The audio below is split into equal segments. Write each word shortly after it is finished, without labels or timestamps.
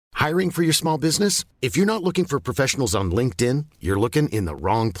Hiring for your small business? If you're not looking for professionals on LinkedIn, you're looking in the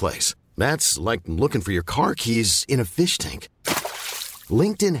wrong place. That's like looking for your car keys in a fish tank.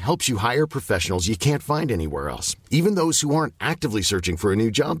 LinkedIn helps you hire professionals you can't find anywhere else, even those who aren't actively searching for a new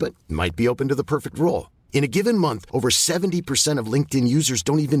job but might be open to the perfect role. In a given month, over 70% of LinkedIn users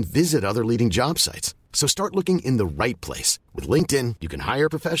don't even visit other leading job sites. So start looking in the right place. With LinkedIn, you can hire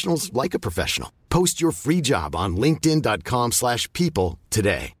professionals like a professional. Post your free job on linkedin.com/people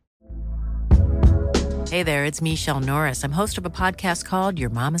today. Hey there, it's Michelle Norris. I'm host of a podcast called Your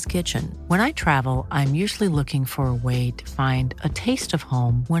Mama's Kitchen. When I travel, I'm usually looking for a way to find a taste of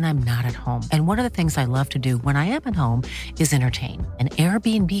home when I'm not at home. And one of the things I love to do when I am at home is entertain. And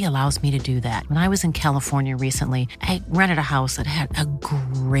Airbnb allows me to do that. When I was in California recently, I rented a house that had a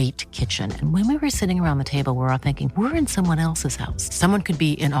great kitchen. And when we were sitting around the table, we're all thinking, we're in someone else's house. Someone could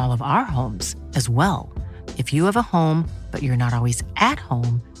be in all of our homes as well. If you have a home, but you're not always at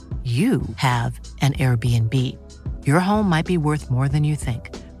home, you have an Airbnb. Your home might be worth more than you think.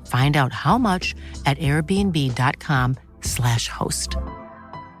 Find out how much at airbnb.com/host.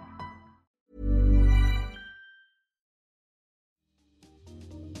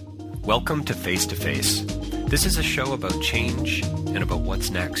 Welcome to Face to Face. This is a show about change and about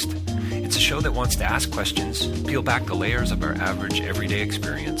what's next. It's a show that wants to ask questions, peel back the layers of our average everyday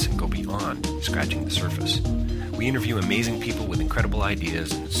experience, and go beyond scratching the surface. We interview amazing people with incredible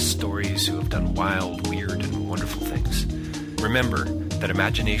ideas and stories who have done wild, weird, and wonderful things. Remember that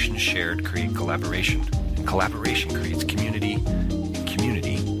imagination shared creates collaboration, and collaboration creates community, and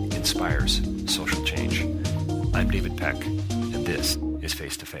community inspires social change. I'm David Peck, and this is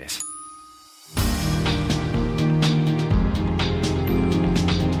Face to Face.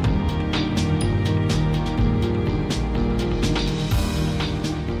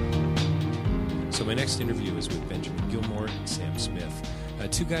 So my next interview is with Benjamin Gilmore and Sam Smith,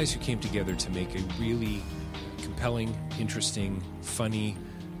 two guys who came together to make a really compelling, interesting, funny,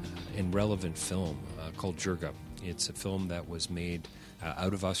 and relevant film called Jirga. It's a film that was made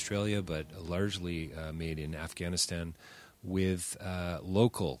out of Australia, but largely made in Afghanistan with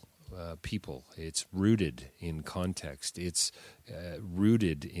local people. It's rooted in context. It's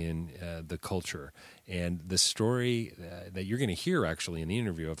rooted in the culture. And the story that you're going to hear actually in the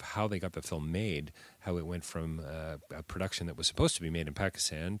interview of how they got the film made, how it went from a production that was supposed to be made in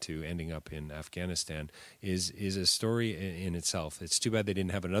Pakistan to ending up in Afghanistan is a story in itself. It's too bad they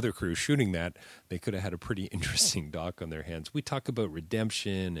didn't have another crew shooting that. They could have had a pretty interesting doc on their hands. We talk about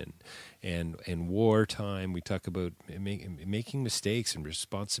redemption and wartime. We talk about making mistakes and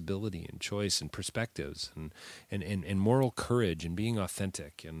responsibility and choice and perspectives and moral courage and being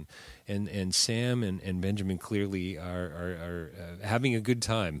authentic. And Sam and Benjamin clearly are having a good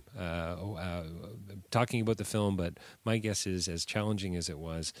time talking about the film, but my guess is, as challenging as it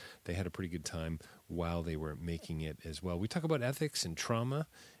was, they had a pretty good time while they were making it as well. We talk about ethics and trauma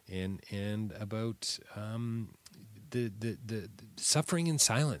and about the suffering in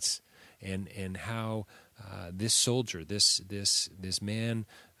silence and how this soldier, this man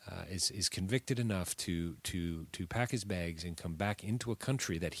is convicted enough to pack his bags and come back into a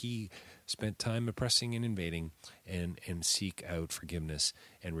country that he spent time oppressing and invading and seek out forgiveness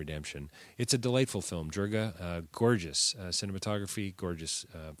and redemption. It's a delightful film, Jirga. Gorgeous cinematography, gorgeous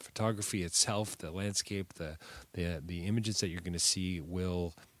photography itself, the landscape, the images that you're going to see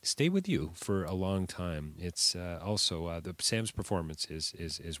will stay with you for a long time. It's also Sam's performance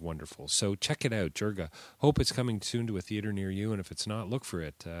is wonderful. So check it out, Jirga. Hope it's coming soon to a theater near you, and if it's not, look for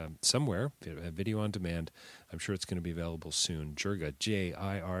it somewhere, video on demand. I'm sure it's going to be available soon. Jirga,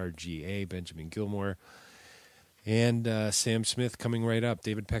 Jirga, Benjamin Gilmore, and Sam Smith coming right up.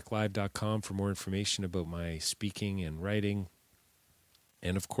 DavidPeckLive.com for more information about my speaking and writing.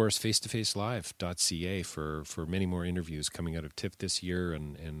 And, of course, FaceToFaceLive.ca for many more interviews coming out of TIFF this year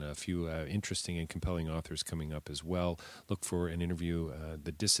and a few interesting and compelling authors coming up as well. Look for an interview,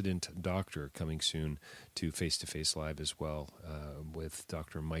 The Dissident Doctor, coming soon to Face to Face Live as well with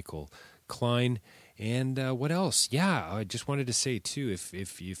Dr. Michael Klein. And what else? Yeah, I just wanted to say, too,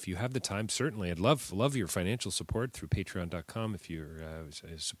 if you have the time, certainly, I'd love your financial support through Patreon.com if you're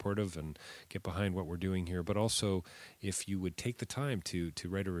supportive and get behind what we're doing here. But also, if you would take the time to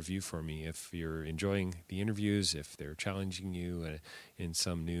write a review for me, if you're enjoying the interviews, if they're challenging you in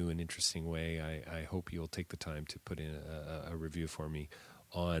some new and interesting way, I hope you'll take the time to put in a review for me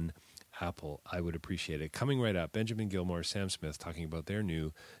on Apple. I would appreciate it. Coming right up, Benjamin Gilmore, Sam Smith talking about their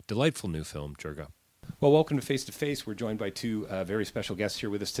delightful new film, Jirga. Well, welcome to Face to Face. We're joined by two very special guests here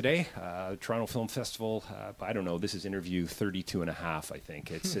with us today. Toronto Film Festival, I don't know, this is interview 32 and a half, I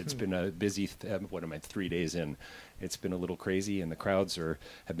think. It's been a busy, 3 days in. It's been a little crazy, and the crowds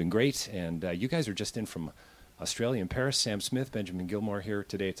have been great. And you guys are just in from Australia and Paris. Sam Smith, Benjamin Gilmore here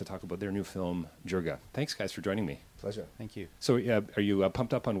today to talk about their new film, Jirga. Thanks, guys, for joining me. Pleasure. Thank you. So, are you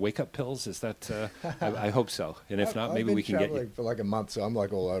pumped up on wake-up pills? Is that? I hope so. And if not, maybe we can get you. I've been traveling for like a month, so I'm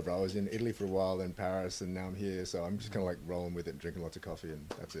like all over. I was in Italy for a while, then Paris, and now I'm here. So I'm just kind of like rolling with it, drinking lots of coffee, and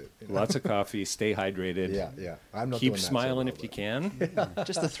that's it. You know? Lots of coffee. Stay hydrated. Yeah. I'm not Keep doing that smiling so well, if you can.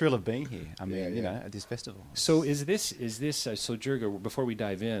 Just the thrill of being here. I mean, Yeah. at this festival. So is this so Jirga? Before we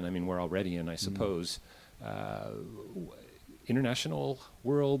dive in, I mean, we're already in, I suppose. International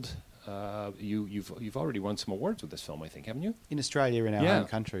world. You've already won some awards with this film, I think, haven't you? In Australia, in our Yeah. home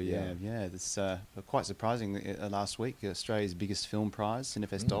country, yeah. It's quite surprising. Last week, Australia's biggest film prize,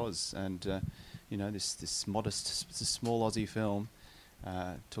 Cinefest Oz, and this small Aussie film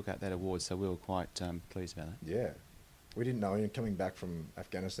took out that award, so we were quite pleased about that. Yeah. We didn't know. Coming back from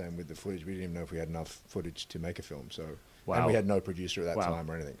Afghanistan with the footage, we didn't even know if we had enough footage to make a film. So, Wow. And we had no producer at that Wow. time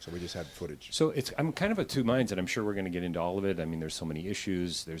or anything, so we just had footage. So I'm kind of of two minds, and I'm sure we're going to get into all of it. I mean, there's so many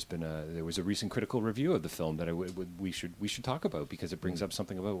issues. There was a recent critical review of the film that we should talk about because it brings up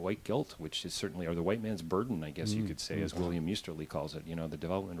something about white guilt, which is certainly, or the white man's burden, I guess you could say, as William Easterly calls it. The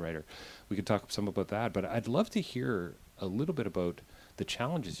development writer. We could talk some about that, but I'd love to hear a little bit about the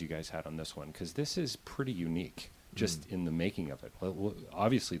challenges you guys had on this one because this is pretty unique, just in the making of it. Well,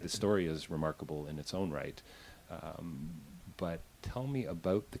 obviously, the story is remarkable in its own right. But tell me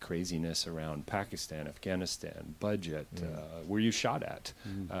about the craziness around Pakistan, Afghanistan, budget. Where you shot at?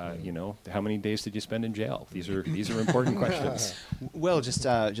 How many days did you spend in jail? These are important questions. Well, just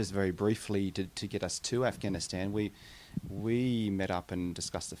very briefly to get us to Afghanistan, we met up and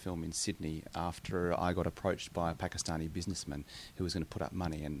discussed the film in Sydney after I got approached by a Pakistani businessman who was going to put up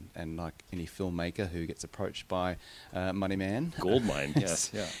money, and like any filmmaker who gets approached by money man, Goldmine,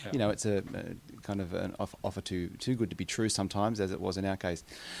 yes, yeah. It's a kind of an offer too good to be true sometimes, as it was in our case.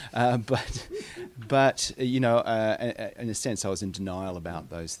 But in a sense, I was in denial about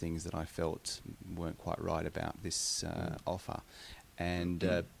those things that I felt weren't quite right about this offer. And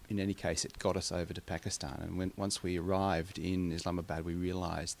in any case, it got us over to Pakistan. And once we arrived in Islamabad, we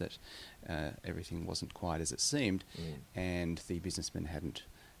realised that everything wasn't quite as it seemed, and the businessman hadn't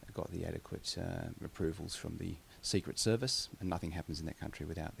got the adequate approvals from the Secret Service, and nothing happens in that country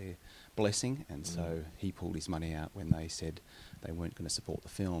without their blessing. And so he pulled his money out when they said they weren't going to support the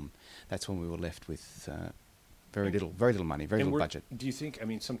film. That's when we were left with very little money, very little budget. Do you think,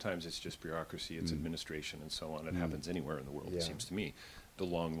 sometimes it's just bureaucracy, it's administration and so on. It happens anywhere in the world, it seems to me. The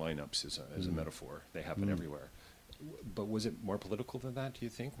long lineups is a metaphor. They happen everywhere. But was it more political than that, do you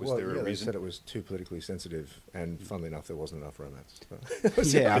think? Was there a reason? They said it was too politically sensitive, and funnily enough, there wasn't enough romance.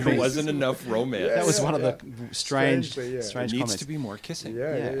 There wasn't enough romance. That was one of the strange It comments. needs to be more kissing.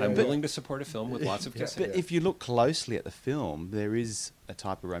 I'm willing to support a film with lots of kissing. But if you look closely at the film, there is a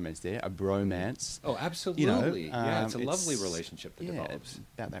type of romance there, a bromance. Oh, absolutely. It's a lovely relationship that develops.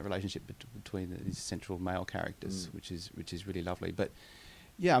 About that relationship between these central male characters, which is really lovely. But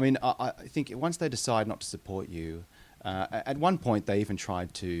yeah, I think once they decide not to support you, at one point they even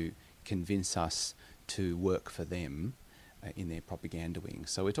tried to convince us to work for them in their propaganda wing.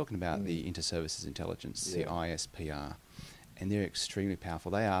 So we're talking about the Inter-Services Intelligence, the ISPR, and they're extremely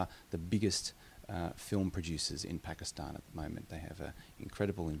powerful. They are the biggest film producers in Pakistan at the moment. They have an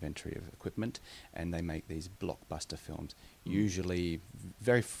incredible inventory of equipment, and they make these blockbuster films, usually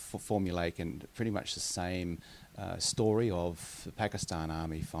very formulaic and pretty much the same story of the Pakistan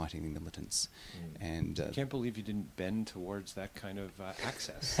army fighting the militants. And I can't believe you didn't bend towards that kind of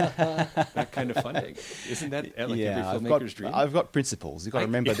access, that kind of funding. Isn't that every filmmaker's dream? I've got principles. You've got to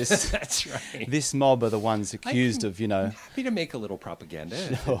remember this. That's right. This mob are the ones accused of, I'm happy to make a little propaganda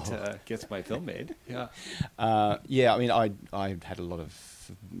if it gets my film made. Yeah. I had a lot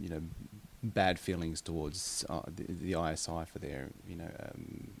of, bad feelings towards the ISI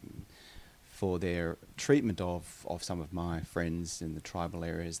for their treatment of some of my friends in the tribal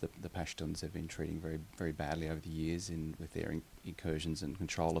areas. The Pashtuns have been treating very, very badly over the years with their incursions and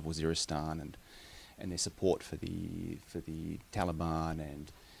control of Waziristan and their support for the Taliban,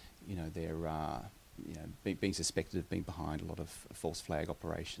 and their being suspected of being behind a lot of false flag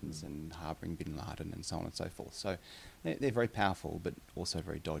operations and harbouring Bin Laden and so on and so forth. So they're very powerful, but also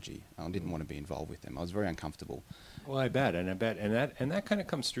very dodgy. I didn't want to be involved with them. I was very uncomfortable. Well, I bet, and that kind of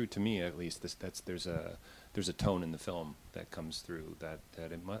comes through to me, at least. There's a tone in the film that comes through that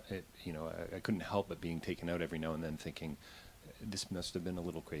I couldn't help but being taken out every now and then, thinking this must have been a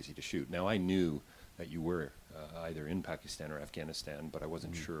little crazy to shoot. Now I knew that you were either in Pakistan or Afghanistan, but I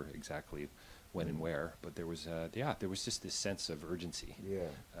wasn't sure exactly when and where. But there was just this sense of urgency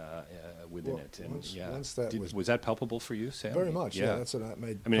within it. And once that was that palpable for you, Sam? Very much. Yeah, that's what that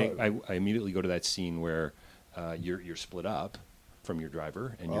made. I mean, I immediately go to that scene where you're split up from your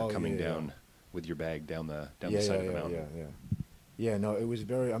driver and you're coming down with your bag down the side of the mountain. Yeah. No, it was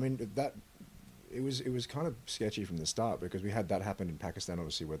very. I mean, it was kind of sketchy from the start because we had that happen in Pakistan,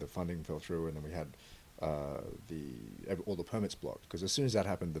 obviously, where the funding fell through, and then we had all the permits blocked. Because as soon as that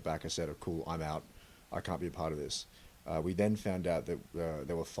happened, the backer said, "Oh, cool, I'm out. I can't be a part of this." We then found out that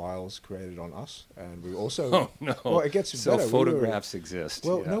there were files created on us, and we also. Oh no! Well, it gets so better. photographs exist.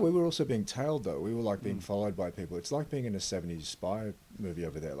 Well, no, we were also being tailed though. We were like being followed by people. It's like being in a '70s spy movie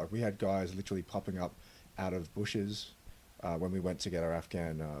over there. Like we had guys literally popping up out of bushes. When we went to get our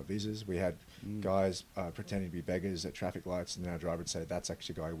Afghan visas, we had guys pretending to be beggars at traffic lights, and then our driver would say, "That's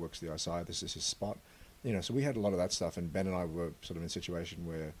actually a guy who works the ISI. This is his spot." So we had a lot of that stuff. And Ben and I were sort of in a situation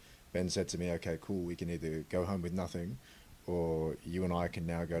where Ben said to me, "Okay, cool. We can either go home with nothing, or you and I can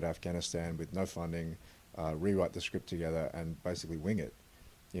now go to Afghanistan with no funding, rewrite the script together, and basically wing it."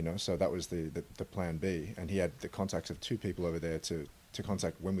 So that was the plan B. And he had the contacts of 2 people over there to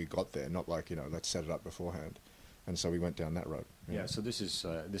contact when we got there, not like let's set it up beforehand. And so we went down that road. Yeah. So this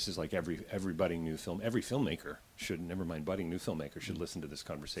is like every budding new film. Every filmmaker should, never mind budding new filmmaker, should listen to this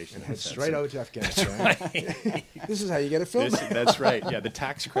conversation. And head straight over to Afghanistan. This is how you get a film. That's right. Yeah, the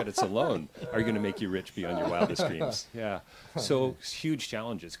tax credits alone are going to make you rich beyond your wildest dreams. Yeah. So huge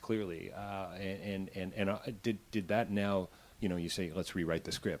challenges, clearly. And did that now? You say let's rewrite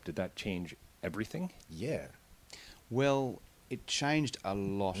the script. Did that change everything? Yeah. Well, it changed a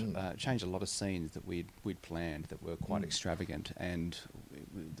lot. Changed a lot of scenes that we'd planned that were quite extravagant, and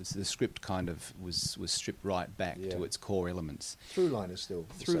the script kind of was stripped right back to its core elements. Through line is still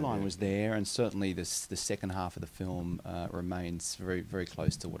was there, and certainly the second half of the film remains very, very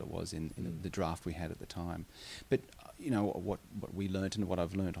close to what it was in the draft we had at the time. But what we learnt, and what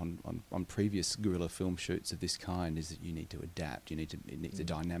I've learnt on previous guerrilla film shoots of this kind, is that you need to adapt. It's a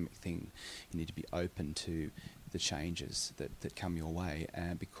dynamic thing. You need to be open to the changes that come your way,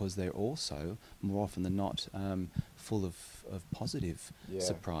 because they're also, more often than not, full of positive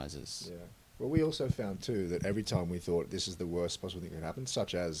surprises. Yeah. Well, we also found too that every time we thought this is the worst possible thing that could happen,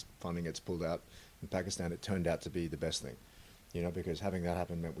 such as funding gets pulled out in Pakistan, it turned out to be the best thing. Because having that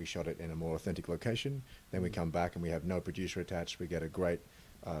happen meant we shot it in a more authentic location. Then we come back and we have no producer attached. We get a great,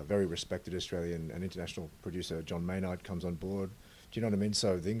 very respected Australian and international producer, John Maynard, comes on board. Do you know what I mean?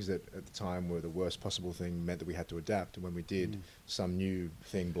 So things that at the time were the worst possible thing meant that we had to adapt, and when we did, some new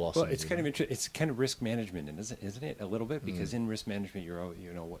thing blossomed. Well, it's kind of it's kind of risk management, isn't it? A little bit, because in risk management, you're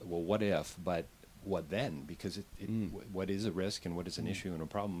well, what if, but what then? Because what is a risk and what is an issue and a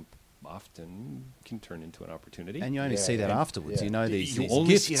problem often can turn into an opportunity. And you only see that afterwards. You only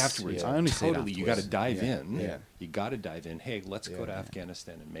gifts. see it afterwards. I only see it totally. You got to dive in. Yeah. You got to dive in. Hey, let's go to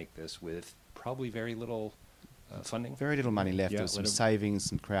Afghanistan and make this with probably very little funding. Very little money left. There was some savings,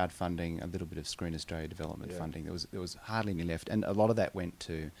 some crowdfunding, a little bit of Screen Australia development funding. There was hardly any left, and a lot of that went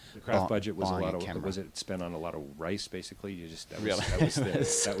to the craft budget was a lot of camera. Was it spent on a lot of rice basically?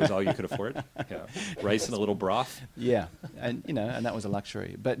 That was all you could afford. Yeah, rice and a little broth. Yeah, and that was a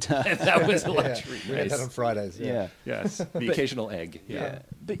luxury. But that was a luxury. We had that on Fridays. Yeah. Yes, the occasional egg. Yeah.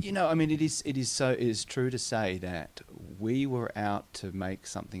 But I mean, it is true to say that we were out to make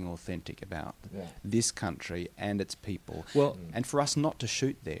something authentic about this country and its people. Well, and for us not to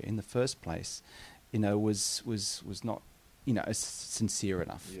shoot there in the first place, was not sincere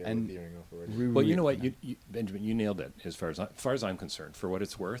enough. Yeah, and veering off already. Well, you know what, you, Benjamin, you nailed it. As far as I'm concerned, for what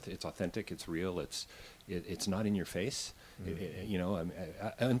it's worth, it's authentic, it's real, it's not in your face.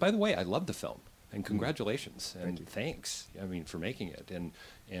 And by the way, I love the film. And congratulations and thanks. I mean, for making it,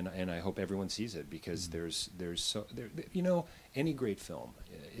 and I hope everyone sees it, because there's any great film,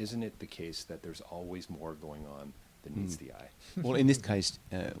 isn't it the case that there's always more going on than meets the eye? Well, in this case,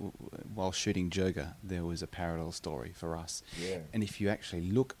 while shooting Jirga, there was a parallel story for us. Yeah. And if you actually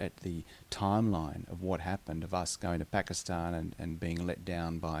look at the timeline of what happened, of us going to Pakistan and being let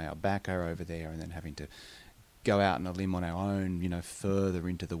down by our backer over there, and then having to go out on a limb on our own, further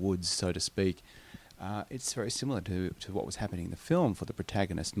into the woods, so to speak. It's very similar to what was happening in the film for the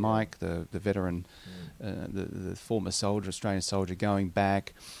protagonist, Mike, the veteran, the former soldier, Australian soldier, going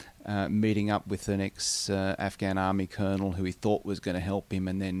back, meeting up with an ex-Afghan army colonel who he thought was going to help him,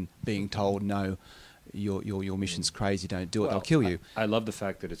 and then being told, no, your mission's crazy, don't do it, they'll kill you. I love the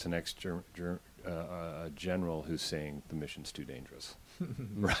fact that it's an ex-general who's saying the mission's too dangerous.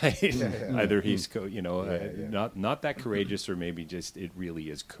 right? Either he's not that courageous, or maybe just it really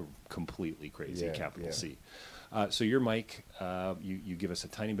is completely crazy. Capital C. So your Mike, you give us a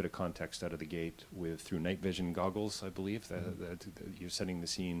tiny bit of context out of the gate through night vision goggles, I believe. That you're setting the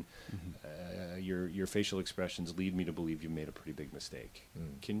scene. Your facial expressions lead me to believe you made a pretty big mistake.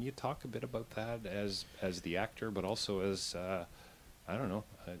 Can you talk a bit about that as the actor, but also as I don't know,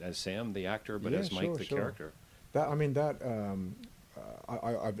 as Sam the actor, but as Mike the character? I've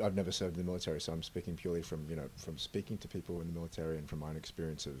never served in the military, so I'm speaking purely from speaking to people in the military and from my own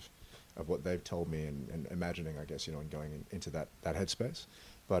experience of what they've told me and imagining, I guess, and going into that headspace.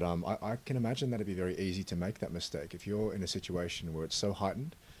 But I can imagine that it'd be very easy to make that mistake. If you're in a situation where it's so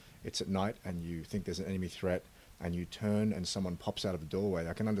heightened, it's at night and you think there's an enemy threat and you turn and someone pops out of the doorway,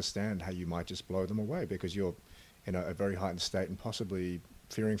 I can understand how you might just blow them away because you're in a very heightened state and possibly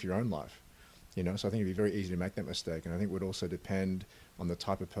fearing for your own life. So I think it'd be very easy to make that mistake. And I think it would also depend on the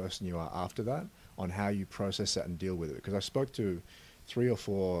type of person you are after that, on how you process that and deal with it. Because I spoke to 3 or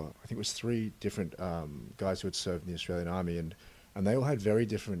 4, I think it was 3 different guys who had served in the Australian Army, and they all had very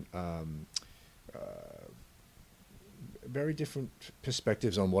different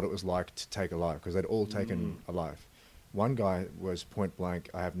perspectives on what it was like to take a life, because they'd all taken a life. One guy was point blank,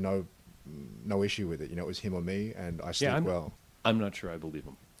 I have no issue with it. It was him or me, and I sleep well. I'm not sure I believe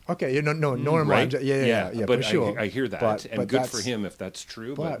him. Okay, nor am I. Yeah, but for sure. I hear that, but good for him if that's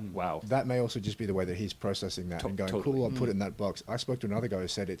true. But wow, that may also just be the way that he's processing that and going, totally. Cool, I'll put it in that box. I spoke to another guy who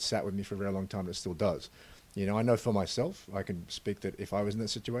said it sat with me for a very long time, and it still does. I know for myself, I can speak that if I was in that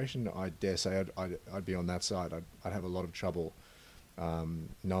situation, I dare say I'd be on that side. I'd have a lot of trouble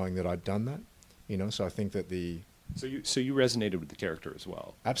knowing that I'd done that. So I think that So you resonated with the character as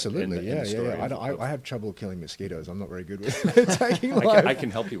well. Absolutely, yeah. I have trouble killing mosquitoes. I'm not very good with taking life. I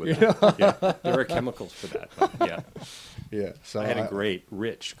can help you with that. Yeah, there are chemicals for that. But yeah. So I had a great,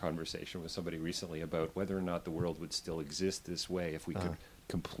 rich conversation with somebody recently about whether or not the world would still exist this way if we could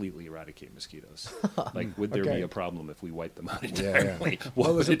completely eradicate mosquitoes. Like, would there be a problem if we wiped them out entirely? Yeah.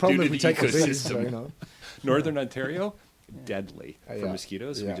 What there's would a problem it if do we to the take the bees. ecosystem? Northern Ontario. Deadly for Yeah.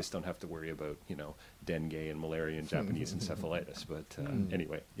 mosquitoes. Yeah. We just don't have to worry about dengue and malaria and Japanese encephalitis. But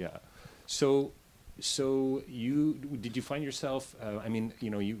anyway, yeah. So did you find yourself?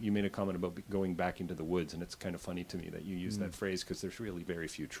 You made a comment about going back into the woods, and it's kind of funny to me that you use that phrase because there's really very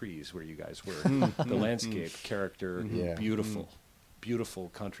few trees where you guys were. The landscape, character, beautiful,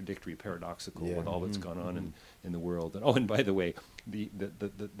 contradictory, paradoxical with all that's gone on in the world. And by the way, the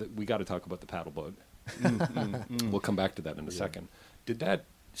we got to talk about the paddle boat. We'll come back to that in a second. Did that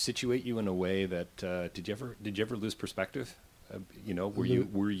situate you in a way that did you ever lose perspective?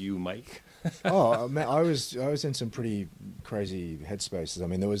 Were you Mike? Oh man, I was in some pretty crazy headspaces. I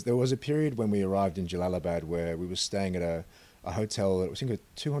mean, there was a period when we arrived in Jalalabad where we were staying at a hotel. It was, I think,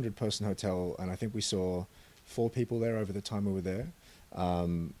 a 200-person hotel, and I think we saw 4 people there over the time we were there.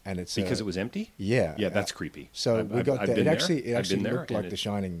 And it's because it was empty. Yeah, that's creepy. So we got there. It actually looked like The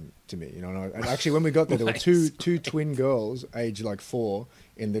Shining to me, And actually, when we got there, there were two twin girls, aged like 4,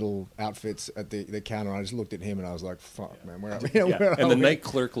 in little outfits at the counter. I just looked at him and I was like, "Fuck, man, where are we?" And the night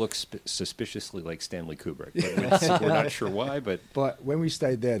clerk looks suspiciously like Stanley Kubrick. But we're not sure why. But when we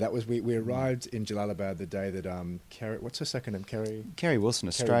stayed there, that was we arrived in Jalalabad the day that Kerry, what's her second name? Kerry Wilson,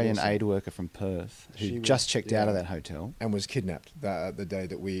 Australian aid worker from Perth, who just checked out of that hotel and was kidnapped the day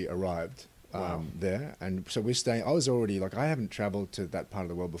that we arrived. There, and so we're staying. I was already I haven't travelled to that part of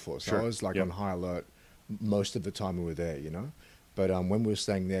the world before, so I was on high alert most of the time we were there, But when we were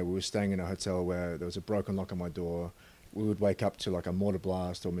staying there, we were staying in a hotel where there was a broken lock on my door. We would wake up to a mortar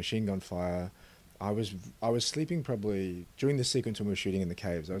blast or machine gun fire. I was sleeping probably during the sequence when we were shooting in the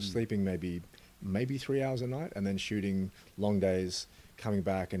caves. I was sleeping maybe 3 hours a night, and then shooting long days, coming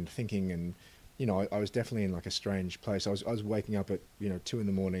back and thinking, and I was definitely in a strange place. I was waking up at 2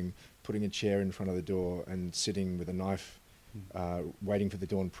 a.m, putting a chair in front of the door and sitting with a knife, waiting for the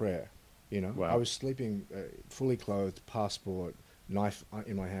dawn prayer. Wow. I was sleeping fully clothed, passport, knife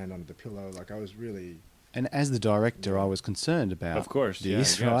in my hand under the pillow. I was really. And as the director, I was concerned about of course,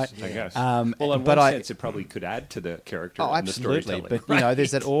 this, right? I guess. Well, in one sense, it probably could add to the character and the storytelling. But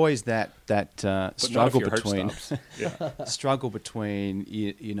there's always that struggle between struggle between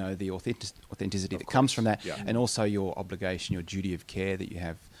the authenticity that comes from that, and also your obligation, your duty of care that you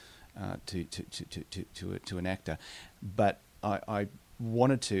have to an actor. But I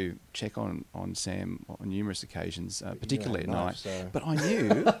wanted to check on Sam on numerous occasions, particularly at night. So. But I knew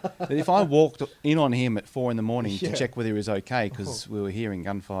that if I walked in on him at 4 a.m. to check whether he was okay, because we were hearing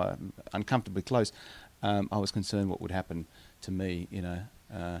gunfire uncomfortably close, I was concerned what would happen to me,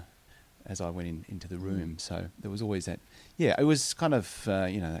 as I went into the room. So there was always that. Yeah, it was kind of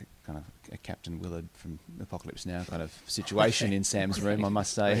that kind of a Captain Willard from Apocalypse Now kind of situation in Sam's room, I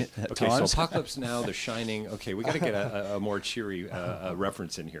must say. At Okay, times. so Apocalypse Now, The Shining. Okay, we got to get a more cheery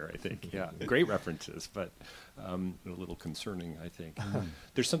reference in here, I think. Yeah, great references, but a little concerning, I think.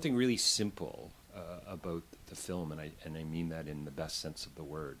 There's something really simple about the film, and I mean that in the best sense of the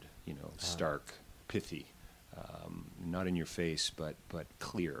word. Stark, pithy, not in your face, but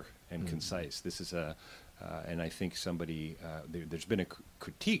clear and concise. This is and I think there's been a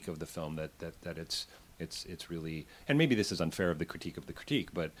critique of the film that it's really, and maybe this is unfair of the critique of the critique,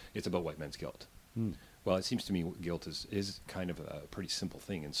 but it's about white men's guilt. Well, it seems to me guilt is kind of a pretty simple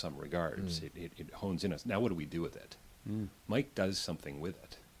thing in some regards. It hones in us. Now, what do we do with it? Mike does something with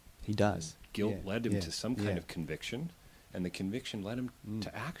it. He does. Guilt led him to some kind of conviction, and the conviction led him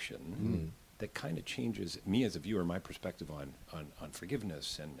to action that kind of changes me as a viewer, my perspective on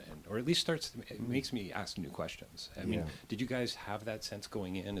forgiveness, and or at least it makes me ask new questions. I mean, did you guys have that sense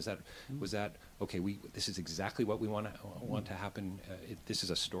going in? Was that okay? This is exactly what we want to happen. This is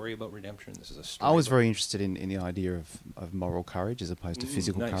a story about redemption. This is a story. I was very interested in the idea of moral courage as opposed to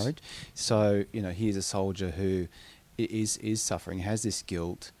physical courage. So here's a soldier who is suffering, has this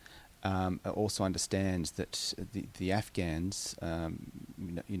guilt. Also understands that the Afghans,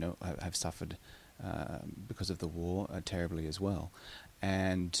 have suffered because of the war terribly as well,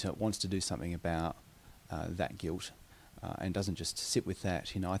 and wants to do something about that guilt, and doesn't just sit with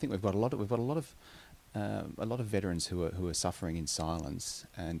that. I think we've got a lot of veterans who are suffering in silence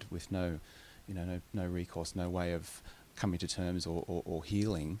and with no recourse, no way of coming to terms or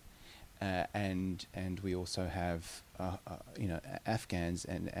healing. And we also have Afghans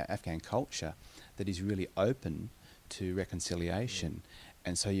and Afghan culture that is really open to reconciliation,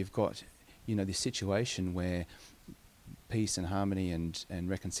 and so you've got this situation where peace and harmony and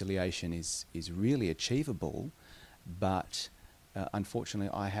reconciliation is really achievable, but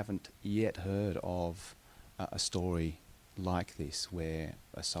unfortunately I haven't yet heard of a story like this where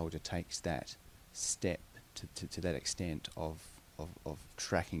a soldier takes that step to that extent of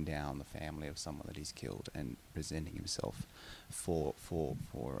tracking down the family of someone that he's killed and presenting himself for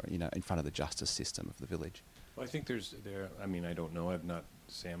in front of the justice system of the village. Well, I think I mean, I don't know.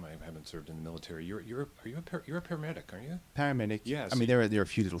 Sam, I haven't served in the military. You're a paramedic, aren't you? Paramedic. Yes. I mean, there are a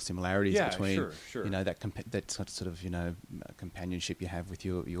few little similarities between sure. That sort of companionship you have with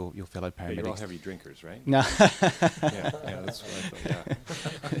your fellow paramedics. You're all heavy drinkers, right? No. yeah, that's what I thought.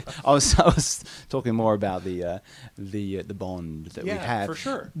 Yeah. I was talking more about the bond that we have. For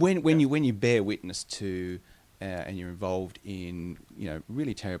sure. When you bear witness to and you're involved in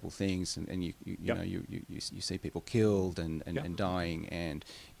really terrible things, and you see people killed and dying, and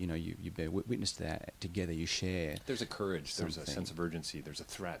you bear witness to that together. You share. There's a courage. There's a sense of urgency. There's a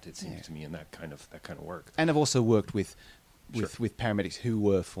threat. It seems to me in that kind of work. And I've also worked with paramedics who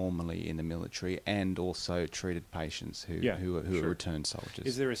were formerly in the military and also treated patients who are returned soldiers.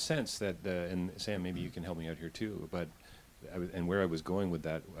 Is there a sense that, and Sam, maybe you can help me out here too, but and where I was going with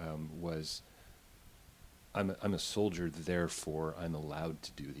that was, I'm a soldier, therefore I'm allowed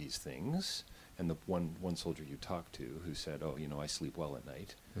to do these things. And the one soldier you talked to who said, "Oh, I sleep well at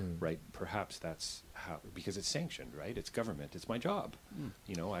night," right? Perhaps that's how, because it's sanctioned, right? It's government. It's my job.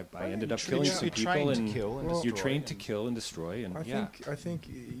 I ended up killing some people, and you're trained to kill and destroy. And I think,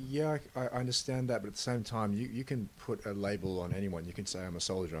 I understand that, but at the same time, you can put a label on anyone. You can say, "I'm a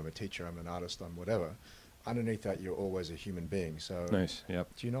soldier, I'm a teacher, I'm an artist, I'm whatever." Underneath that, you're always a human being. So, nice. Yep.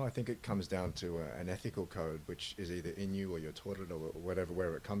 I think it comes down to an ethical code, which is either in you or you're taught it or whatever,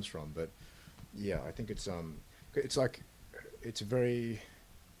 wherever it comes from. But I think it's very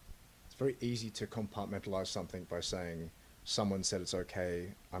easy to compartmentalize something by saying someone said it's okay,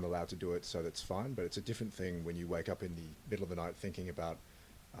 I'm allowed to do it, so that's fine. But it's a different thing when you wake up in the middle of the night thinking about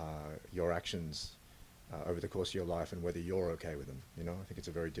your actions over the course of your life and whether you're okay with them. I think it's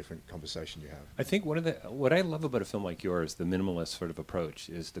a very different conversation you have. I think what I love about a film like yours, the minimalist sort of approach,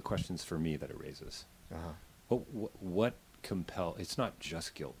 is the questions for me that it raises. What it's not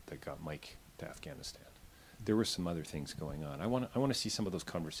just guilt that got Mike to Afghanistan. There were some other things going on. I want to see some of those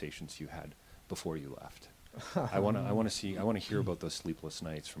conversations you had before you left. I want to hear about those sleepless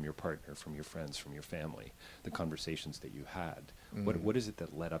nights from your partner, from your friends, from your family, the conversations that you had. What is it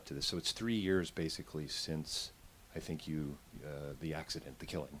that led up to this? So it's 3 years basically since, I think the accident, the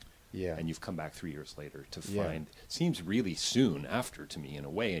killing. Yeah. And you've come back 3 years later to find, seems really soon after to me in a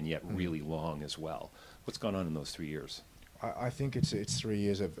way, and yet really long as well. What's gone on in those 3 years? I think it's 3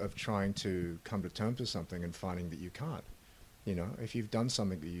 years of trying to come to terms with something and finding that you can't. If you've done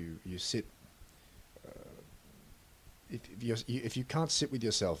something that you sit if you can't sit with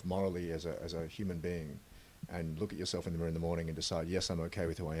yourself morally as a human being, and look at yourself in the mirror in the morning and decide, yes, I'm okay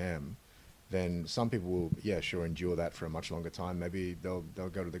with who I am, then some people will, endure that for a much longer time. Maybe they'll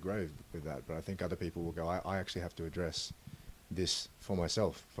go to the grave with that. But I think other people will go, I actually have to address this for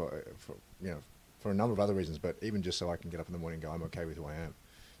myself, for a number of other reasons, but even just so I can get up in the morning and go, I'm okay with who I am,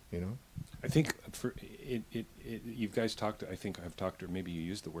 I think for you guys talked. I think I've talked, or maybe you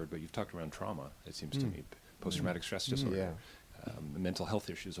used the word, but you've talked around trauma. It seems to me, post-traumatic stress disorder, mental health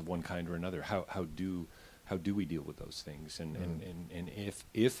issues of one kind or another. How do we deal with those things? And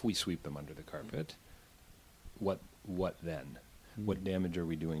if we sweep them under the carpet, what then? What damage are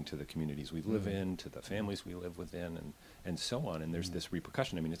we doing to the communities we live in, to the families we live within, and so on? And there's this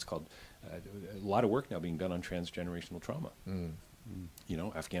repercussion. I mean, it's called a lot of work now being done on transgenerational trauma.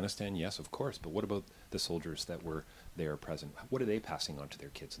 Afghanistan, yes, of course, but what about the soldiers that were there present? What are they passing on to their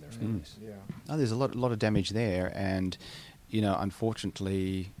kids and their families? There's a lot of damage there, and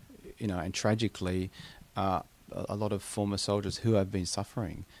unfortunately, and tragically, a lot of former soldiers who have been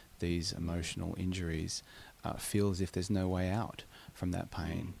suffering these emotional injuries feel as if there's no way out from that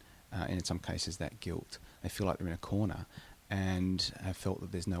pain, and in some cases that guilt. They feel like they're in a corner and have felt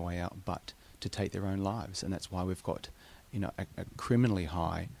that there's no way out but to take their own lives, and that's why we've got a criminally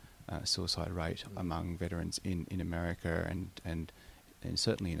high suicide rate among veterans in America and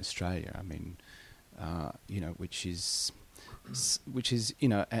certainly in Australia. I mean, which is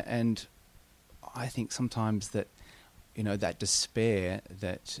and I think sometimes that that despair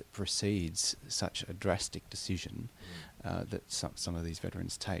that precedes such a drastic decision that some of these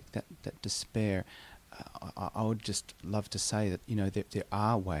veterans take, that despair, I would just love to say that there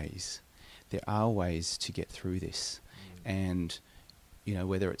are ways to get through this. And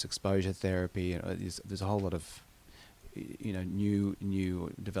whether it's exposure therapy, there's a whole lot of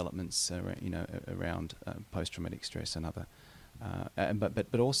new developments around post-traumatic stress and other,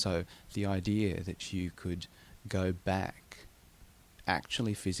 but also the idea that you could go back,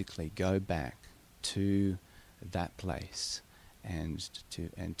 actually physically go back to that place and to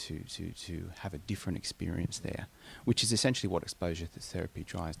have a different experience there, which is essentially what exposure therapy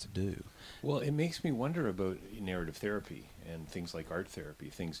tries to do. Well, it makes me wonder about narrative therapy and things like art therapy,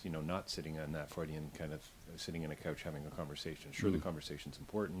 things, not sitting on that Freudian kind of sitting in a couch having a conversation. Sure, the conversation's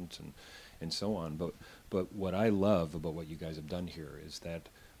important and so on, but what I love about what you guys have done here is that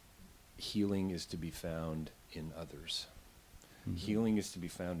healing is to be found in others. Healing is to be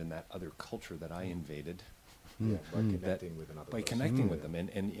found in that other culture that I invaded. By connecting with another person. By connecting with them,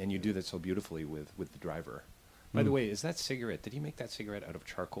 and you do that so beautifully with the driver. By the way, is that cigarette, did he make that cigarette out of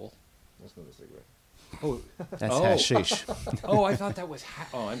charcoal? That's not a cigarette. Oh, that's hashish. I thought that was.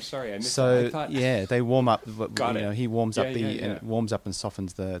 I'm sorry, I missed. So that. they warm up. Got it. He warms up and it warms up and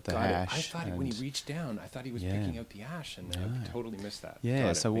softens the hash. I thought when he reached down, I thought he was picking out the ash, and I totally missed that.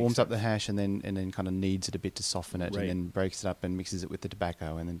 Yeah, so warms up the hash and then kind of kneads it a bit to soften it, and then breaks it up and mixes it with the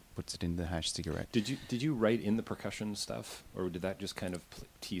tobacco, and then puts it in the hash cigarette. Did you write in the percussion stuff, or did that just kind of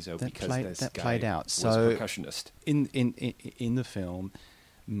tease out that because played, this guy played out? was So a percussionist? In the film,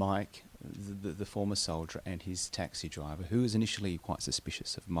 Mike, the former soldier, and his taxi driver, who was initially quite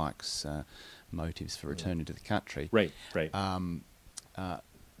suspicious of Mike's motives for returning to the country, Right.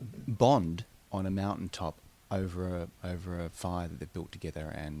 bond on a mountaintop over a fire that they've built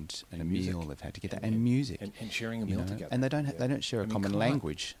together and a music. meal they've had together and music and sharing a meal together. And they don't share a common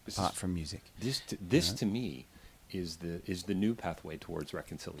language apart from music. This to me is the new pathway towards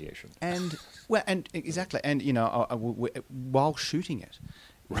reconciliation. And exactly, and while shooting it.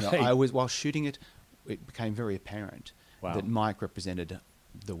 Right. While shooting it, it became very apparent that Mike represented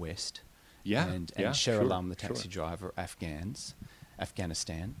the West, and Sheralam, the taxi driver,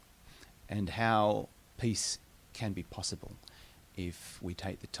 Afghanistan, and how peace can be possible if we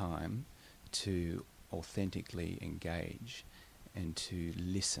take the time to authentically engage and to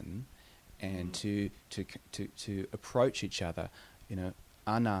listen and to approach each other,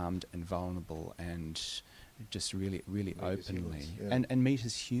 unarmed and vulnerable and just really openly and meet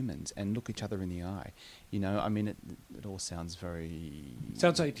as humans and look each other in the eye. It all sounds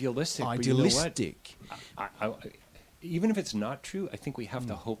sounds idealistic. Idealistic. But even if it's not true, I think we have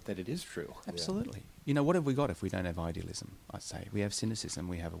to hope that it is true. Absolutely. What have we got if we don't have idealism? I'd say we have cynicism.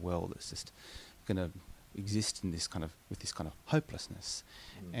 We have a world that's just going to exist in this kind of hopelessness.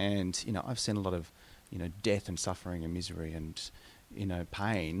 And I've seen a lot of death and suffering and misery and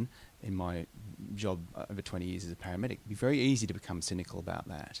pain in my job over 20 years as a paramedic. It'd be very easy to become cynical about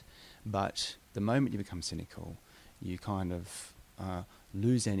that. But the moment you become cynical, you kind of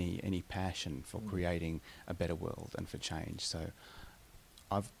lose any passion for creating a better world and for change. So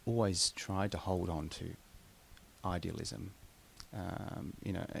I've always tried to hold on to idealism.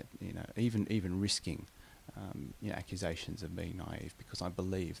 Even risking accusations of being naive, because I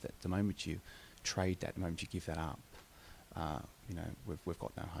believe that the moment you trade that, the moment you give that up, we've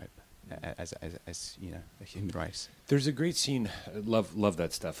got no hope as a human race. There's a great scene. Love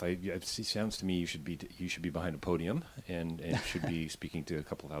that stuff. It sounds to me you should be behind a podium and should be speaking to a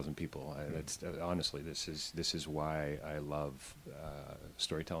couple thousand people. That's honestly, this is why I love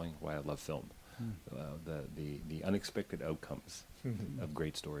storytelling. Why I love film. The unexpected outcomes of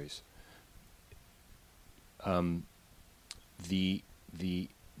great stories. The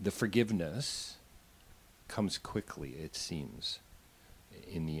forgiveness comes quickly, it seems,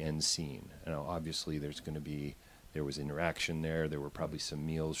 in the end scene. Now, obviously, there was interaction there. There were probably some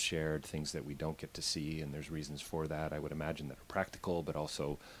meals shared, things that we don't get to see, and there's reasons for that. I would imagine that are practical, but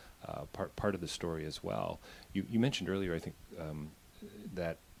also part of the story as well. You mentioned earlier, I think,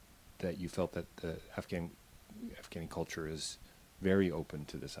 that you felt that the Afghani culture is very open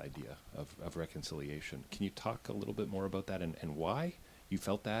to this idea of reconciliation. Can you talk a little bit more about that and why you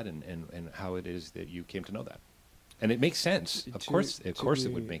felt that and how it is that you came to know that? And it makes sense. Of course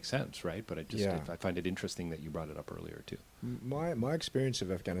it would make sense, right? But I find it interesting that you brought it up earlier too. My experience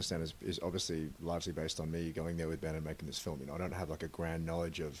of Afghanistan is obviously largely based on me going there with Ben and making this film. I don't have like a grand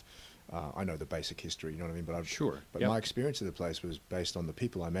knowledge of. I know the basic history, you know what I mean? But my experience of the place was based on the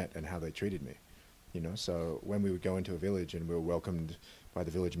people I met and how they treated me. So when we would go into a village and we were welcomed by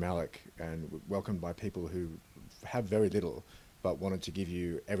the village Malik and welcomed by people who have very little but wanted to give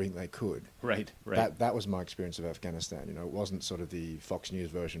you everything they could. Right. That was my experience of Afghanistan. It wasn't sort of the Fox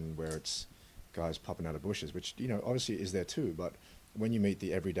News version where it's guys popping out of bushes, which, obviously is there too. But when you meet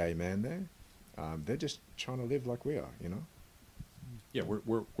the everyday man there, they're just trying to live like we are, Yeah,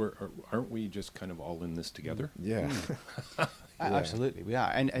 aren't we just kind of all in this together? Yeah. Absolutely, we are.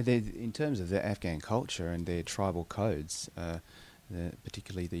 And in terms of the Afghan culture and their tribal codes,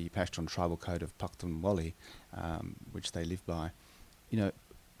 particularly the Pashtun tribal code of Pakhtunwali, which they live by,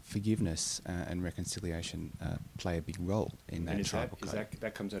 forgiveness and reconciliation play a big role in that tribal code.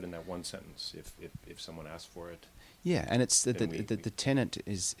 That comes out in that one sentence, if someone asks for it. Yeah, and it's the tenet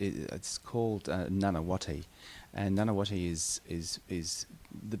it's called Nanawati, and Nanawati is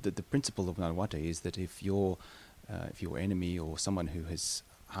the principle of Nanawati is that if your enemy or someone who has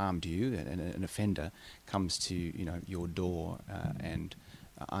harmed you, an offender, comes to your door and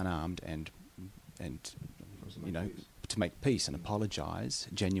unarmed and to make peace and apologise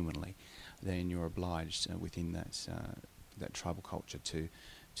genuinely, then you're obliged within that tribal culture to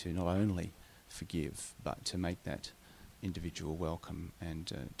not only forgive but to make that individual welcome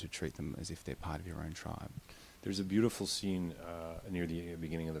and to treat them as if they're part of your own tribe. There's a beautiful scene near the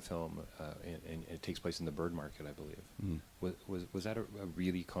beginning of the film, and it takes place in the bird market, I believe. Was that a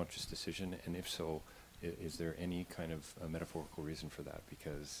really conscious decision? And if so, is there any kind of a metaphorical reason for that?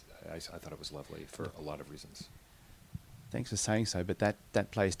 Because I thought it was lovely for a lot of reasons. Thanks for saying so, but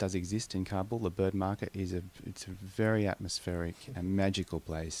that place does exist in Kabul. The bird market it's a very atmospheric and magical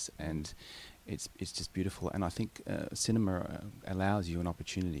place, and it's just beautiful. And I think cinema allows you an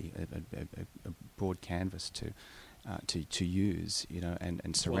opportunity, a broad canvas to use,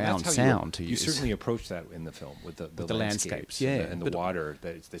 and surround sound to use. You certainly approach that in the film with the landscapes, and the water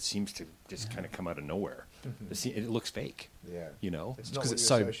that seems to just kind of come out of nowhere. It looks fake. Yeah, it's not what you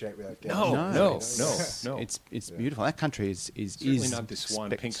associate with that. No. It's beautiful. That country is certainly not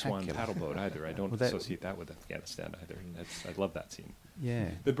the pink swan paddle boat either. I don't associate that with Afghanistan either. I love that scene. Yeah.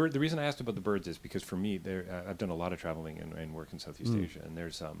 The reason I asked about the birds is because for me, I've done a lot of traveling and work in Southeast Asia, and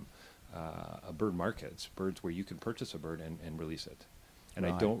there's bird markets, birds where you can purchase a bird and release it. And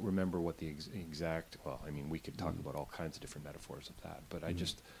I don't remember what the exact. Well, I mean, we could talk about all kinds of different metaphors of that, but I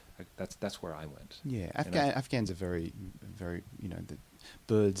just that's where I went. Yeah, Afghans are very, very. The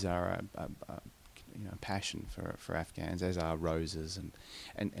birds are a passion for Afghans, as are roses,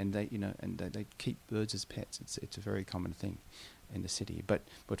 and they they keep birds as pets. It's a very common thing in the city, but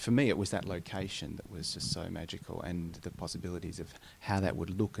for me it was that location that was just so magical, and the possibilities of how that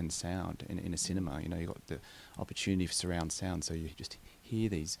would look and sound in a cinema. You got the opportunity for surround sound, so you just hear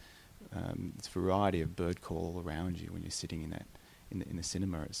this variety of bird call around you when you're sitting in the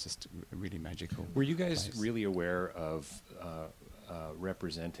cinema. It's just really magical. Were you guys place. really aware of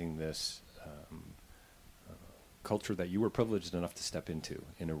representing this culture that you were privileged enough to step into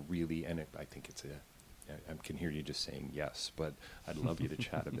in a really, and I think it's I can hear you just saying yes, but I'd love you to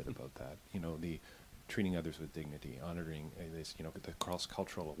chat a bit about that. The treating others with dignity, honoring this, the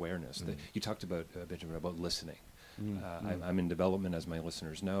cross-cultural awareness. You talked about, Benjamin, about listening. I'm in development, as my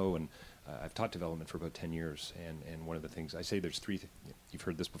listeners know, and I've taught development for about 10 years. And one of the things I say, there's you've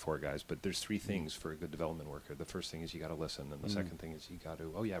heard this before, guys, but there's three things for a good development worker. The first thing is you got to listen, and the second thing is you got to,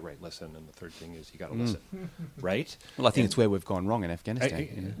 listen, and the third thing is you got to listen, right? Well, I think it's where we've gone wrong in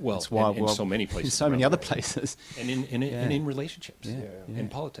Afghanistan. That's why in so many places, in so many other places, and in relationships, in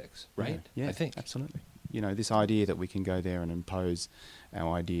politics, right? Yeah, I think absolutely. This idea that we can go there and impose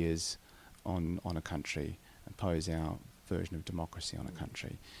our ideas on a country, impose our version of democracy on a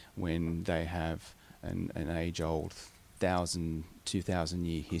country, when they have an age-old 2,000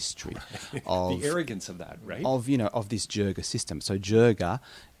 year history of the arrogance of that, right? Of this Jirga system. So Jirga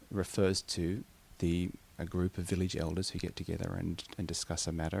refers to a group of village elders who get together and discuss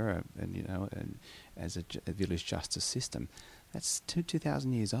a matter, and as a village justice system. That's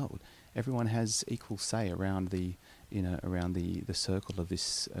 2,000 years old. Everyone has equal say around the circle of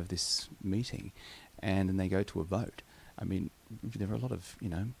this meeting, and then they go to a vote. I mean, there are a lot of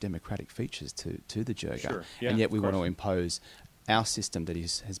democratic features to the Jirga, sure. Yeah, and yet we want to impose our system that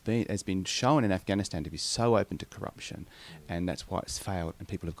has been shown in Afghanistan to be so open to corruption, and that's why it's failed, and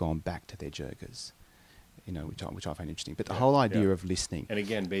people have gone back to their Jirgas, which I find interesting. But the whole idea of listening, and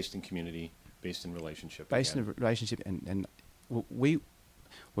again, based in community, based in relationship, and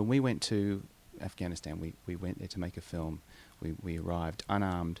when we went to Afghanistan, we went there to make a film. We arrived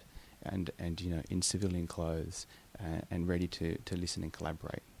unarmed and in civilian clothes and ready to listen and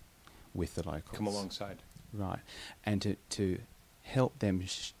collaborate with the locals. Come alongside. Right. And to help them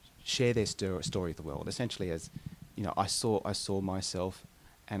share their story with the world. Essentially, as I saw myself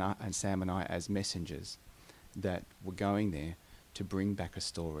and Sam and I as messengers that were going there to bring back a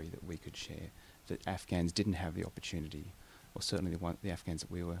story that we could share, that Afghans didn't have the opportunity, or certainly the Afghans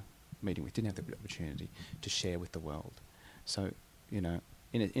that we were meeting with didn't have the opportunity to share with the world. So,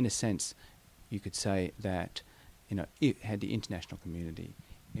 in a sense, you could say that, it had the international community,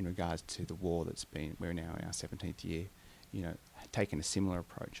 in regards to the war we're now in our 17th year, taken a similar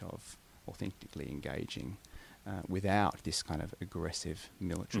approach of authentically engaging without this kind of aggressive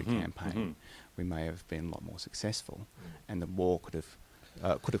military campaign, we may have been a lot more successful, and the war could have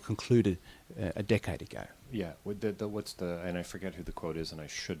concluded a decade ago. Yeah, and I forget who the quote is, and I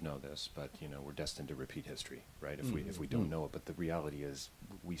should know this, but we're destined to repeat history, right? If we don't know it, but the reality is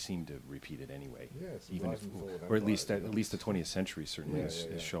we seem to repeat it anyway. Yeah, it's even or at least the 20th century certainly has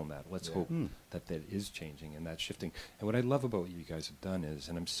shown that. Let's hope that is changing and that's shifting. And what I love about what you guys have done is,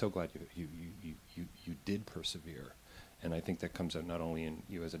 and I'm so glad you did persevere. And I think that comes out not only in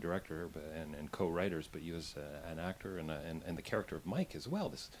you as a director and co-writers, but you as an actor and the character of Mike as well.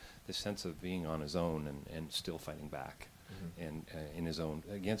 This sense of being on his own and still fighting back, and in his own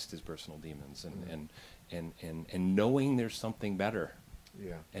against his personal demons, and knowing there's something better.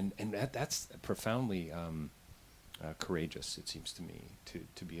 Yeah. And that's profoundly courageous. It seems to me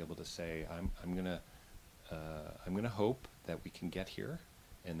to be able to say I'm gonna hope that we can get here,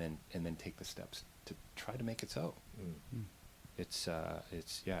 and then take the steps to try to make it so. It's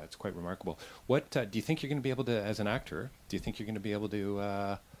quite remarkable. What do you think you're going to be able to, as an actor? Do you think you're going to be able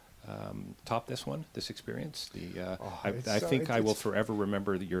to top this experience? I think I will forever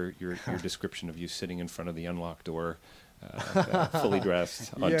remember your description of you sitting in front of the unlocked door, fully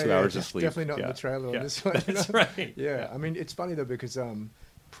dressed on 2 hours of sleep. Definitely not in the trailer on this one. That's right. Yeah, I mean, it's funny though, because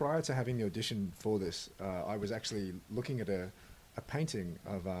prior to having the audition for this, I was actually looking at a painting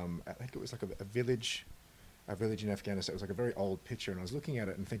of I think it was like a village in Afghanistan. It was like a very old picture, and I was looking at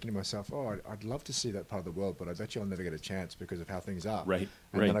it and thinking to myself, I'd love to see that part of the world, but I bet you I'll never get a chance because of how things are. Right.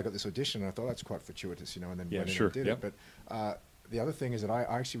 And then I got this audition, and I thought that's quite fortuitous, and then went in and did it. But the other thing is that I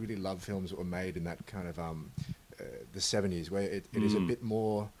actually really love films that were made in that kind of the 70s, where it is a bit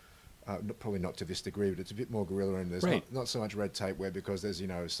more. Probably not to this degree, but it's a bit more guerrilla, and there's not so much red tape, where because there's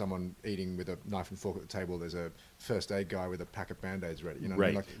someone eating with a knife and fork at the table, there's a first aid guy with a pack of band-aids ready. What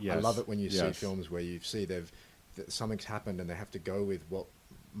I mean? I love it when you see films where you see something's happened and they have to go with what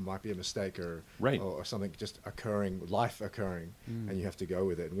might be a mistake or something just life occurring, and you have to go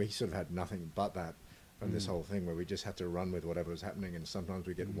with it. And we sort of had nothing but that from this whole thing, where we just had to run with whatever was happening, and sometimes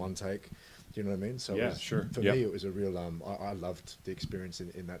we get one take. Do you know what I mean? So for me, it was a real. I loved the experience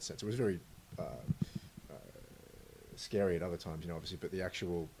in that sense. It was very scary at other times, obviously, but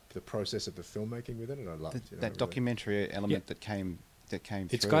the process of the filmmaking within it, I loved. That documentary element that came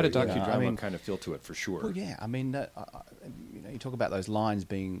it's through. Got a docudrama kind of feel to it for sure. Well, yeah, I mean, you talk about those lines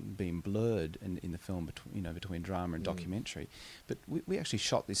being blurred in the film between drama and documentary, but we actually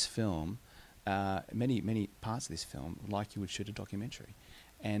shot this film, many parts of this film, like you would shoot a documentary,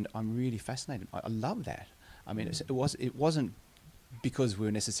 and I'm really fascinated. I love that. I mean, it wasn't because we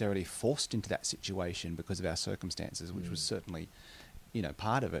were necessarily forced into that situation because of our circumstances, which was certainly,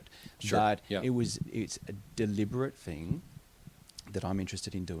 part of it. Sure. But it's a deliberate thing that I'm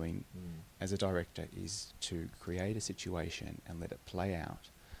interested in doing as a director is to create a situation and let it play out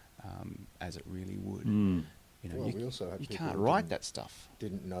as it really would. You know, Well, we also had you people can't who write that stuff.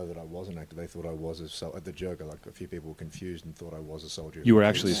 Didn't know that I was an actor. They thought I was at the Jerga. Like a few people were confused and thought I was a soldier. You were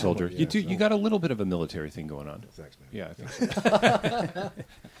actually a soldier. Yeah, You got a little bit of a military thing going on. Thanks, man. Yeah, I think so.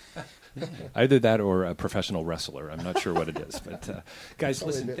 Either that or a professional wrestler. I'm not sure what it is, but guys,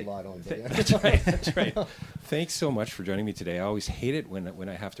 Probably listen. a bit light on, but yeah. That's right. That's right. Thanks so much for joining me today. I always hate it when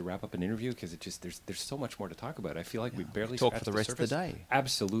I have to wrap up an interview because it just there's so much more to talk about. I feel like we barely Talk scratched for the rest of the surface. day.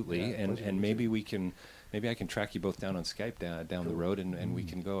 Absolutely, Yeah, and maybe we can. Maybe I can track you both down on Skype down the road, and we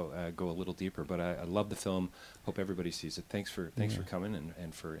can go a little deeper. But I love the film. Hope everybody sees it. Thanks for coming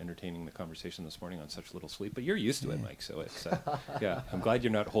and for entertaining the conversation this morning on such little sleep. But you're used to it, Mike. So it's yeah. I'm glad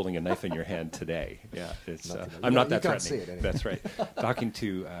you're not holding a knife in your hand today. Yeah, it's I'm not that threatening. See it anyway. That's right. Talking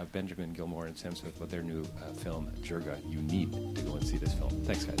to Benjamin Gilmore and Sam Smith about their new film Jerga. You need to go and see this film.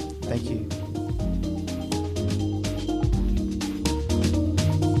 Thanks, guys. Thank you.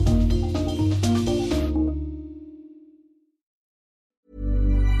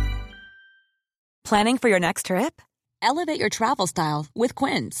 Planning for your next trip? Elevate your travel style with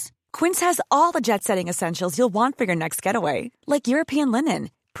Quince. Quince has all the jet-setting essentials you'll want for your next getaway, like European linen,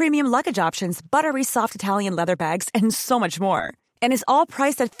 premium luggage options, buttery soft Italian leather bags, and so much more. And is all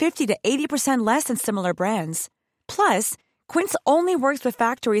priced at 50 to 80% less than similar brands. Plus, Quince only works with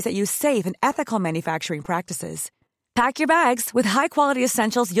factories that use safe and ethical manufacturing practices. Pack your bags with high-quality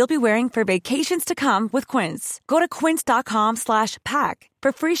essentials you'll be wearing for vacations to come with Quince. Go to quince.com/pack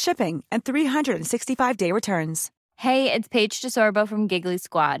for free shipping and 365-day returns. Hey, it's Paige DeSorbo from Giggly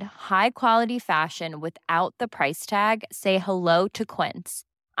Squad. High quality fashion without the price tag. Say hello to Quince.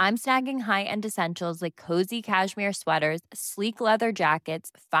 I'm snagging high-end essentials like cozy cashmere sweaters, sleek leather jackets,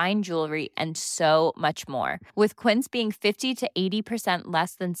 fine jewelry, and so much more. With Quince being 50 to 80%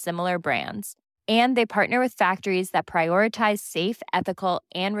 less than similar brands. And they partner with factories that prioritize safe, ethical,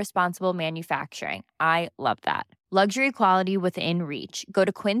 and responsible manufacturing. I love that. Luxury quality within reach. Go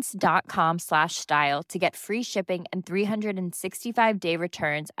to quince.com/style to get free shipping and 365-day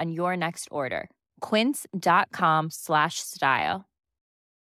returns on your next order. Quince.com/style.